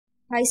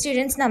Hi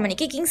students, நான்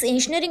இன்னைக்கு Kings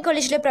engineering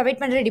காலேஜ்ல ப்ரொவைட்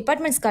பண்ற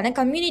டிபார்ட்மெண்ட்ஸ்க்கான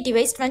கம்யூனிட்டி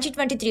வைஸ்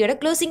 2023 ஓட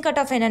க்ளோசிங் கட்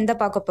ஆஃப் என்னன்னு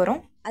தான் பார்க்க போறோம்.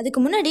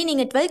 அதுக்கு முன்னாடி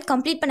நீங்க 12th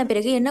கம்ப்ளீட் பண்ண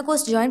பிறகு என்ன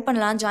கோர்ஸ் ஜாயின்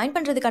பண்ணலாம், ஜாயின்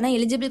பண்றதுக்கான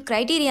எலிஜிபிள்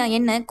கிரைட்டீரியா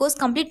என்ன, கோர்ஸ்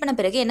கம்ப்ளீட் பண்ண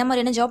பிறகு என்ன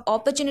மாதிரியான ஜாப்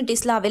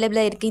ஆப்பர்ச்சுனிட்டிஸ்லாம்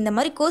அவைலபிளா இருக்கு, இந்த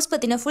மாதிரி கோர்ஸ்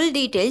பத்தின ஃபுல்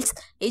டீடைல்ஸ்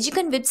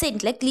எஜுகன்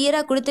வெப்சைட்ல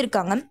கிளியரா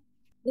கொடுத்துருக்காங்க.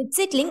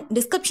 வெப்சைட் லிங்க்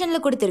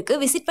டிஸ்கிரிப்ஷனில் கொடுத்துருக்கு,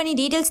 விசிட் பண்ணி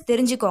டீடைல்ஸ்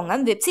தெரிஞ்சுக்கோங்க.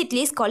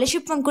 வெப்சைட்லேயே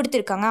ஸ்காலர்ஷிப் ஃபார்ம்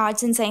கொடுத்துருக்காங்க.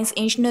 Arts and science,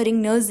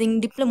 engineering, nursing,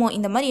 diploma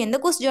இந்த மாதிரி எந்த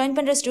கோர்ஸ் ஜாயின்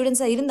பண்ணுற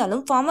ஸ்டூடெண்ட்ஸாக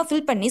இருந்தாலும் ஃபார்மை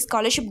ஃபில் பண்ணி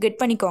ஸ்காலர்ஷிப் கெட்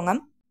பண்ணிக்கோங்க.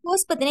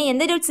 கோர்ஸ் பற்றின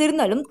எந்த டவுட்ஸ்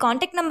இருந்தாலும்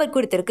காண்டாக்ட் நம்பர்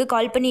கொடுத்துருக்கு,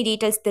 கால் பண்ணி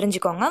டீடைல்ஸ்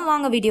தெரிஞ்சுக்கோங்க.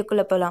 வாங்க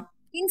வீடியோக்குள்ளே போகலாம்.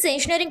 கிங்ஸ்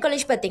இன்ஜினியரிங்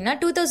காலேஜ் பார்த்தீங்கன்னா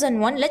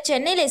 2001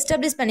 சென்னையில்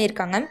எஸ்டாப்ளிஷ்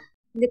பண்ணியிருக்காங்க.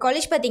 இந்த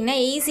காலேஜ் பார்த்தீங்கன்னா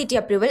AECT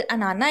அப்ரூவல்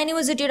அண்ட் அண்ணா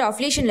யூனிவர்சிட்டியோட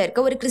அஃபிலியேஷனில்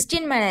இருக்க ஒரு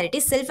Christian minority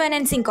self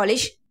financing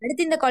college.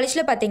 அடுத்து இந்த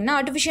காலேஜில் பார்த்தீங்கன்னா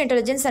artificial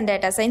intelligence and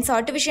data science,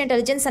 artificial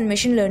intelligence and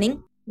machine learning,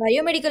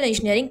 biomedical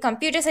engineering,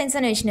 computer science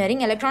and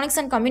engineering, electronics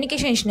and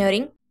communication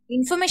engineering,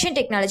 information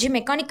technology,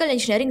 mechanical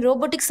engineering,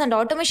 robotics and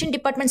automation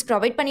departments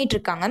provide பண்ணிட்டு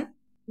இருக்காங்க.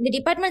 இந்த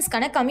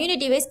டிபார்ட்மெண்ட்ஸ்க்கான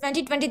community wise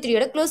 2023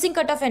 ஓட closing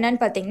cut off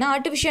என்னன்னு பார்த்தீங்கன்னா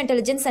artificial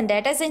intelligence and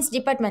data science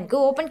டிபார்ட்மெண்ட்க்கு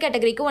open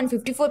கேட்டகரிக்கு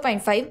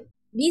 154.5,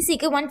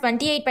 BCக்கு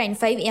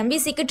 128.5,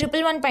 MBCக்கு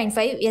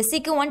 111.5,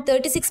 SCக்கு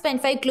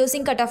 136.5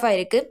 closing cut off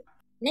ஆயிருக்கு.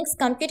 Next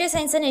computer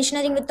science and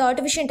engineering with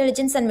artificial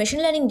intelligence and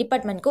machine learning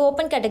டிபார்ட்மெண்ட்க்கு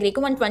open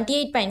கேட்டகரிக்கு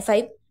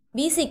 128.5,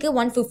 BCக்கு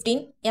 115,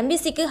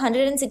 MBCக்கு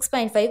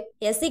 106.5,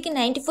 SCக்கு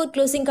 94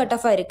 closing cut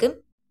off ஆயிருக்கு.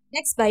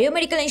 நெக்ஸ்ட்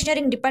பயோமெடிக்கல்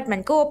இன்ஜினியரிங்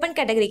டிபார்ட்மெண்ட்க்கு ஓப்பன்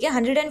கேட்டகரிக்கு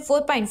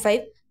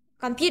 104.5,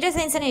 computer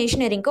science and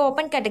இன்ஜினியரிங்க்கு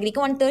open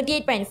கேட்டகரிக்கு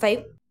 138.5,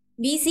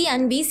 BC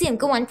and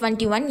BCMக்கு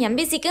 121,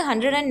 MBCக்கு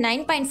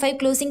 109.5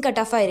 closing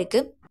cut off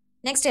ஆயிருக்கு.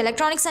 Next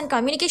electronics and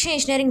communication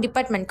engineering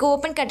டிபார்ட்மெண்ட்க்கு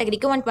open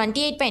கேட்டகரிக்கு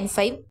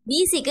 128.5,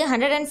 BCக்கு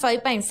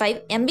 105.5,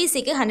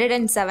 MBCக்கு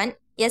 107,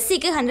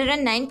 SCக்கு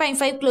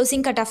 109.5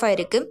 closing cut off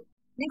ஆயிருக்கு.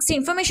 Next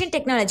information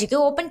டெக்னாலஜிக்கு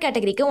open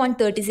கேட்டகரிக்கு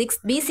 136,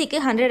 BCக்கு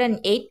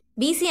 108,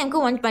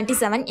 BCMக்கு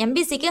 127,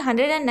 MBCக்கு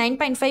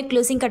 109.5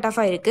 closing cut off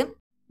ஆயிருக்கு.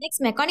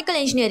 Next mechanical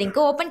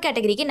இன்ஜினியரிங்க்கு open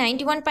கேட்டகரிக்கு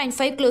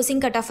 91.5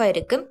 closing cut off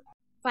ஆயிருக்கு.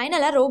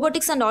 ஃபைனலாக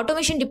ரோபோட்டிக்ஸ் அண்ட்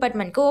ஆட்டோமேஷன்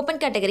டிபார்ட்மெண்ட்க்கு ஓப்பன்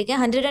கேட்டகரிக்கு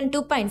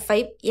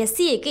 102.5,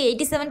 SCAக்கு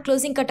 87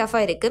 க்ளோசிங் கட் ஆஃப்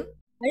ஆயிருக்கு.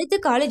 அடுத்து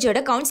காலேஜோட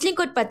கவுன்சிலிங்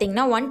கோட்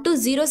பார்த்தீங்கன்னா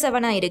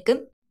 1207 ஆயிருக்கு.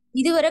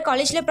 இதுவரை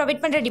காலேஜில்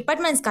ப்ரொவைட் பண்ணுற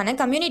டிபார்ட்மெண்ட்ஸ்க்கான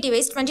கம்யூனிட்டி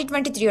வைஸ்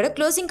 2023 ஓட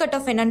க்ளோசிங் கட்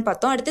ஆஃப் என்னன்னு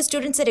பார்த்தோம். அடுத்து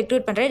ஸ்டூடெண்ட்ஸை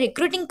ரெக்ரூட் பண்ணுற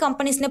ரெக்ரூட்டிங்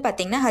கம்பெனிஸ்னு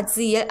பார்த்தீங்கன்னா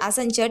HCL,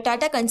 Accenture,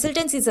 Tata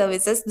consultancy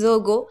services,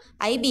 Joko,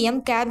 IBM,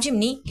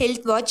 கேப்ஜிம்னி,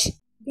 health watch,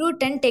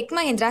 Bruton, Tech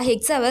Mahindra,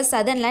 Hexaver,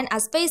 Sutherland,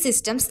 Aspire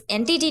Systems,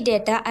 NTT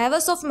Data,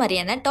 Eversoft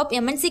மாதிரியான டாப்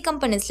MNC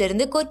கம்பெனிஸ்ல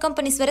இருந்து கோர்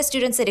கம்பெனிஸ் வர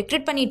ஸ்டூடெண்ட்ஸை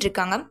ரெக்ரூட் பண்ணிட்டு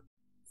இருக்காங்க.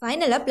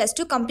 ஃபைனலாக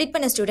 +2 கம்ப்ளீட்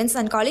பண்ண ஸ்டூடெண்ட்ஸ்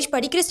அண்ட் காலேஜ்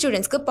படிக்கிற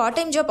ஸ்டூடெண்ட்ஸ்க்கு பார்ட்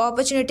டைம் ஜாப்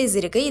ஆப்பர்ச்சுனிட்டிஸ்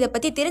இருக்குது. இதை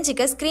பற்றி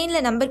தெரிஞ்சுக்க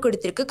ஸ்க்ரீனில் நம்பர்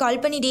கொடுத்துருக்கு,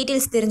 கால் பண்ணி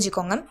டீட்டெயில்ஸ்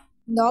தெரிஞ்சுக்கோங்க.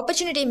 இந்த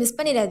ஆப்பர்ச்சுனிட்டியை மிஸ்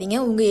பண்ணிடாதீங்க.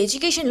 உங்கள்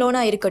எஜுகேஷன்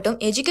லோனாக இருக்கட்டும்,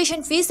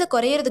 எஜுகேஷன் ஃபீஸை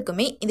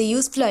குறையிறதுக்குமே இது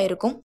யூஸ்ஃபுல்லாக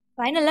இருக்கும்.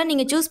 ஃபைனலாக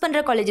நீங்கள் சூஸ் பண்ணுற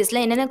காலேஜஸில்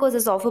என்னென்ன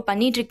கோர்சஸ் ஆஃபர்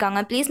பண்ணிட்டு இருக்காங்க,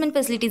 பிளேஸ்மெண்ட்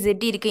ஃபெசிலிட்டிஸ்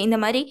எப்படி இருக்குது, இந்த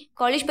மாதிரி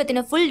காலேஜ்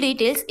பற்றின ஃபுல்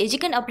டீட்டெயில்ஸ்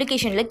எஜுகன்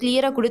அப்ளிகேஷனில்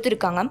கிளியராக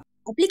கொடுத்துருக்காங்க.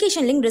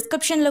 அப்ளிகேஷன் லிங்க்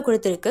டிஸ்கிரிப்ஷனில்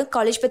கொடுத்துருக்கு.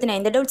 காலேஜ் பற்றின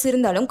எந்த டவுட்ஸ்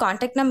இருந்தாலும்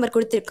காண்டாக்ட் நம்பர்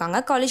கொடுத்துருக்காங்க.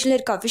 காலேஜில்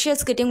இருக்க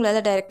அஃபிஷியல்ஸ் கிட்டே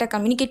உங்களால் டைரெக்டாக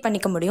கம்யூனிகேட்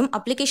பண்ணிக்க முடியும்.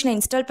 அப்ளிகேஷனை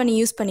இன்ஸ்டால் பண்ணி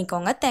யூஸ்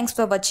பண்ணிக்கோங்க. தேங்க்ஸ்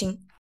ஃபார் வாட்சிங்.